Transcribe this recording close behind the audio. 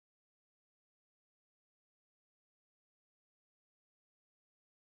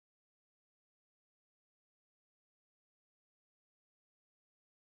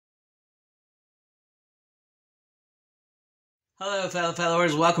Hello, fellow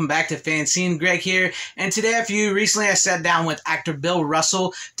followers. Welcome back to FanZcene. Greg here. And today, after you recently, I sat down with actor Bill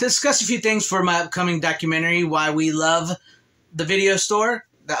Russell to discuss a few things for my upcoming documentary, Why We Love the Video Store.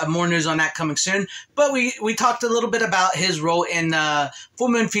 More news on that coming soon. But we talked a little bit about his role in Full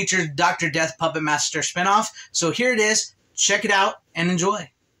Moon Feature's Dr. Death Puppet Master spinoff. So here it is. Check it out and enjoy.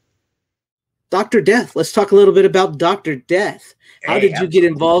 Dr. Death. Let's talk a little bit about Dr. Death. How did you get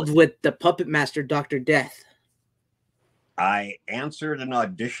involved with the Puppet Master, Dr. Death? I answered an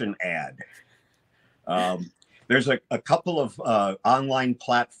audition ad. There's a couple of online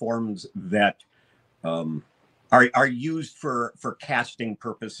platforms that are used for casting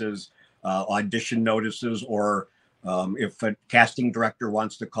purposes, audition notices, or if a casting director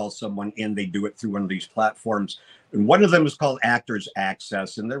wants to call someone in, they do it through one of these platforms. And one of them is called Actors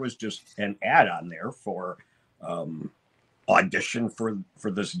Access, and there was just an ad on there for audition for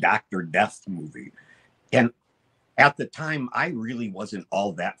this Dr. Death movie. And at the time, I really wasn't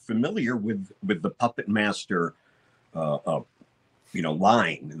all that familiar with the Puppet Master, line,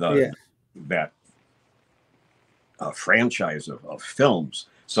 that franchise of films.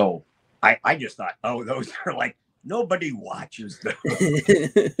 So I just thought, oh, those are like, nobody watches those.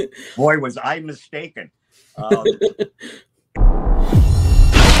 Boy, was I mistaken.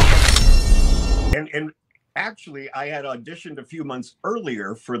 And actually, I had auditioned a few months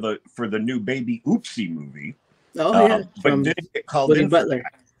earlier for the new Baby Oopsie movie. Oh yeah, but didn't get called in for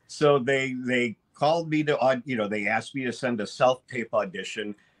that. So they called me to, they asked me to send a self-tape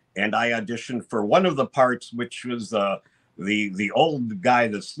audition, and I auditioned for one of the parts, which was the old guy,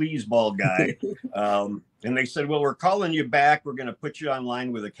 the sleazeball guy. And they said, well, we're calling you back. We're going to put you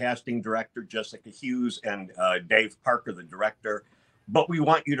online with a casting director, Jessica Hughes, and Dave Parker, the director. But we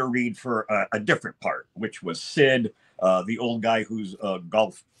want you to read for a different part, which was Sid, the old guy who's a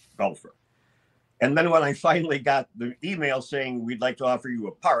golfer. And then when I finally got the email saying we'd like to offer you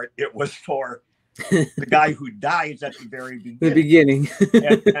a part, it was for the guy who dies at the very beginning.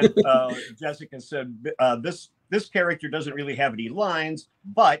 And Jessica said, this character doesn't really have any lines,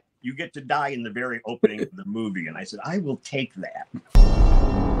 but you get to die in the very opening of the movie. And I said, I will take that.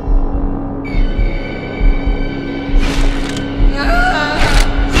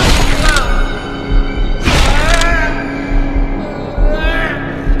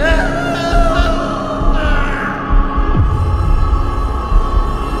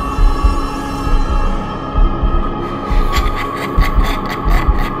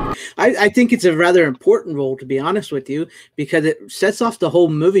 I think it's a rather important role, to be honest with you, because it sets off the whole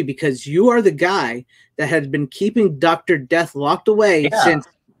movie, because you are the guy that has been keeping Dr. Death locked away since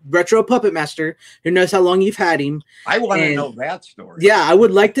Retro Puppet Master. Who knows how long you've had him? I want to know that story. Yeah, I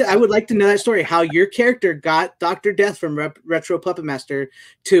would like to know that story, how your character got Dr. Death from Retro Puppet Master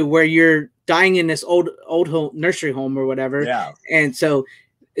to where you're dying in this old home, nursery home or whatever. Yeah. And so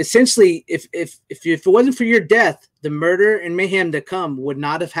essentially, if it wasn't for your death, the murder and mayhem to come would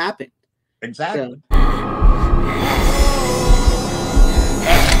not have happened. Exactly. So.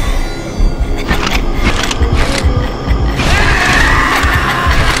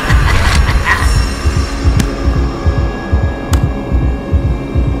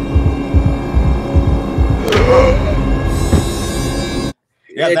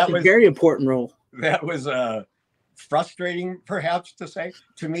 Yeah, that was a very important role. That was frustrating, perhaps, to say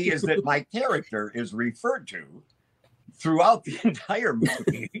to me, is that my character is referred to throughout the entire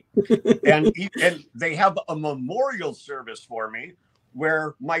movie, and they have a memorial service for me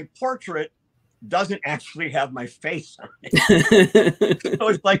where my portrait doesn't actually have my face on it. So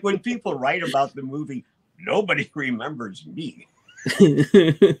it's like when people write about the movie, nobody remembers me.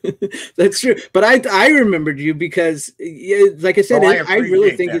 That's true, but I remembered you because, like I said, I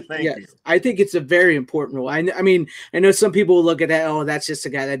really think I think it's a very important role. I mean, I know some people look at that, oh, that's just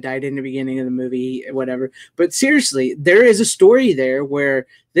a guy that died in the beginning of the movie, whatever. But seriously, there is a story there where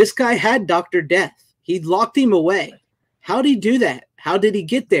this guy had Dr. Death. He locked him away. How did he do that? How did he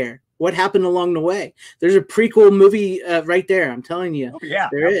get there? What happened along the way? There's a prequel movie right there. I'm telling you. Oh, yeah,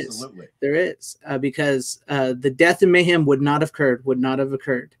 absolutely. There is because the death and mayhem would not have occurred.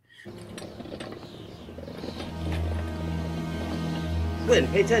 Glenn,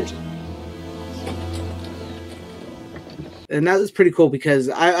 pay attention. And that was pretty cool because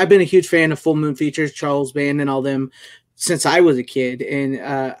I've been a huge fan of Full Moon Features, Charles Band, and all them since I was a kid, and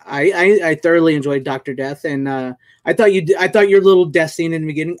I thoroughly enjoyed Dr. Death, and I thought your little death scene in the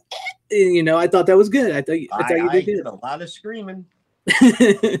beginning, I thought that was good. I thought you did good. A lot of screaming,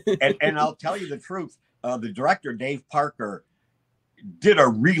 and I'll tell you the truth. The director Dave Parker did a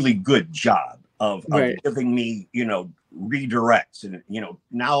really good job of giving me, redirects, and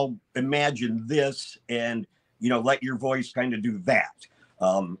now imagine this, and let your voice kind of do that.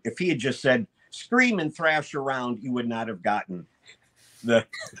 If he had just said, scream and thrash around, you would not have gotten the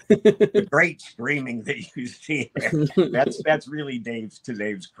great screaming that you see. That's really to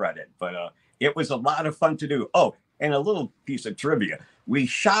Dave's credit. But it was a lot of fun to do. Oh, and a little piece of trivia. We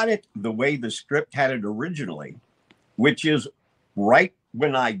shot it the way the script had it originally, which is right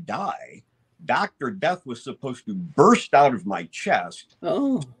when I die, Dr. Death was supposed to burst out of my chest,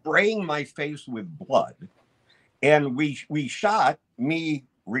 spraying my face with blood. And we shot me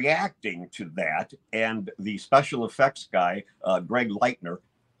reacting to that. And the special effects guy, Greg Leitner,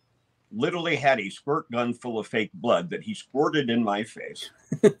 literally had a squirt gun full of fake blood that he squirted in my face.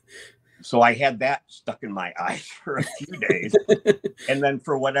 So I had that stuck in my eyes for a few days. And then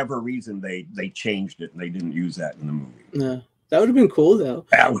for whatever reason, they changed it and they didn't use that in the movie. No. That would have been cool, though.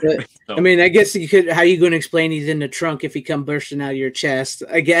 But, so, I mean, I guess you could. How are you going to explain he's in the trunk if he come bursting out of your chest?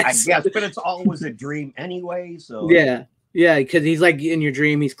 I guess, but it's always a dream anyway. So yeah, because he's like in your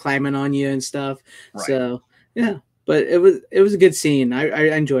dream, he's climbing on you and stuff. Right. So yeah, but it was a good scene. I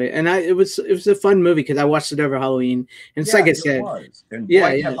enjoy it, and it was a fun movie because I watched it over Halloween. And it's like I said, and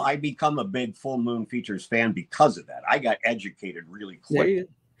boy, have I become a big Full Moon Features fan because of that. I got educated really quick.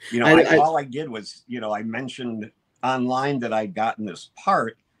 All I did was, I mentioned online that I'd gotten this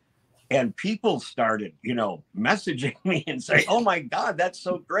part, and people started, messaging me and saying, "Oh my God, that's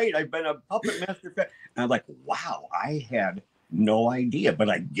so great! I've been a Puppet Master fan." And I'm like, "Wow, I had no idea, but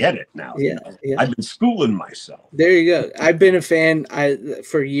I get it now." Yeah. I've been schooling myself. There you go. I've been a fan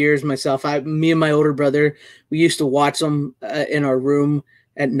for years myself. Me and my older brother, we used to watch them in our room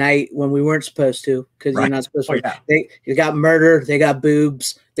at night when we weren't supposed to, because you're not supposed to. They got murder, they got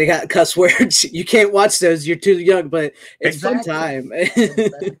boobs, they got cuss words. You can't watch those. You're too young, but it's fun time.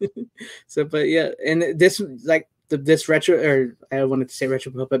 So, but yeah, and this this retro, or I wanted to say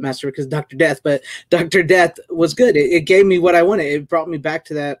retro Puppet Master because Dr. Death, but Dr. Death was good. It gave me what I wanted. It brought me back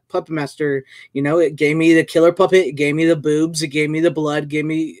to that Puppet Master. It gave me the killer puppet. It gave me the boobs. It gave me the blood. Gave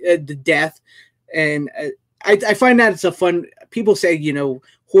me the death, and I find that it's a fun. People say,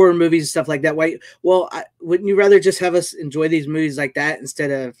 horror movies and stuff like that. Why? Well, wouldn't you rather just have us enjoy these movies like that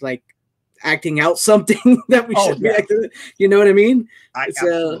instead of like acting out something that we should be acting? You know what I mean?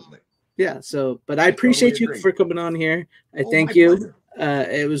 Absolutely. Yeah. So, but I appreciate you for coming on here. I thank you.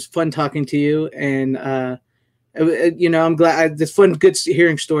 It was fun talking to you, and I'm glad. It's fun, good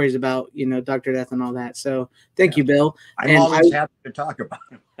hearing stories about Dr. Death and all that. So, thank you, Bill. I'm always happy to talk about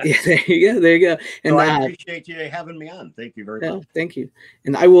him. Yeah, there you go. And so I appreciate you having me on. Thank you very much. Thank you.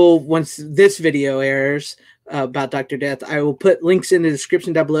 And I will, once this video airs about Dr. Death, I will put links in the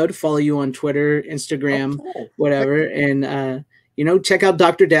description down below to follow you on Twitter, Instagram, whatever. And check out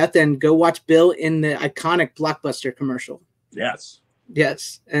Dr. Death and go watch Bill in the iconic Blockbuster commercial. Yes.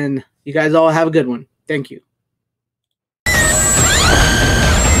 And you guys all have a good one. Thank you.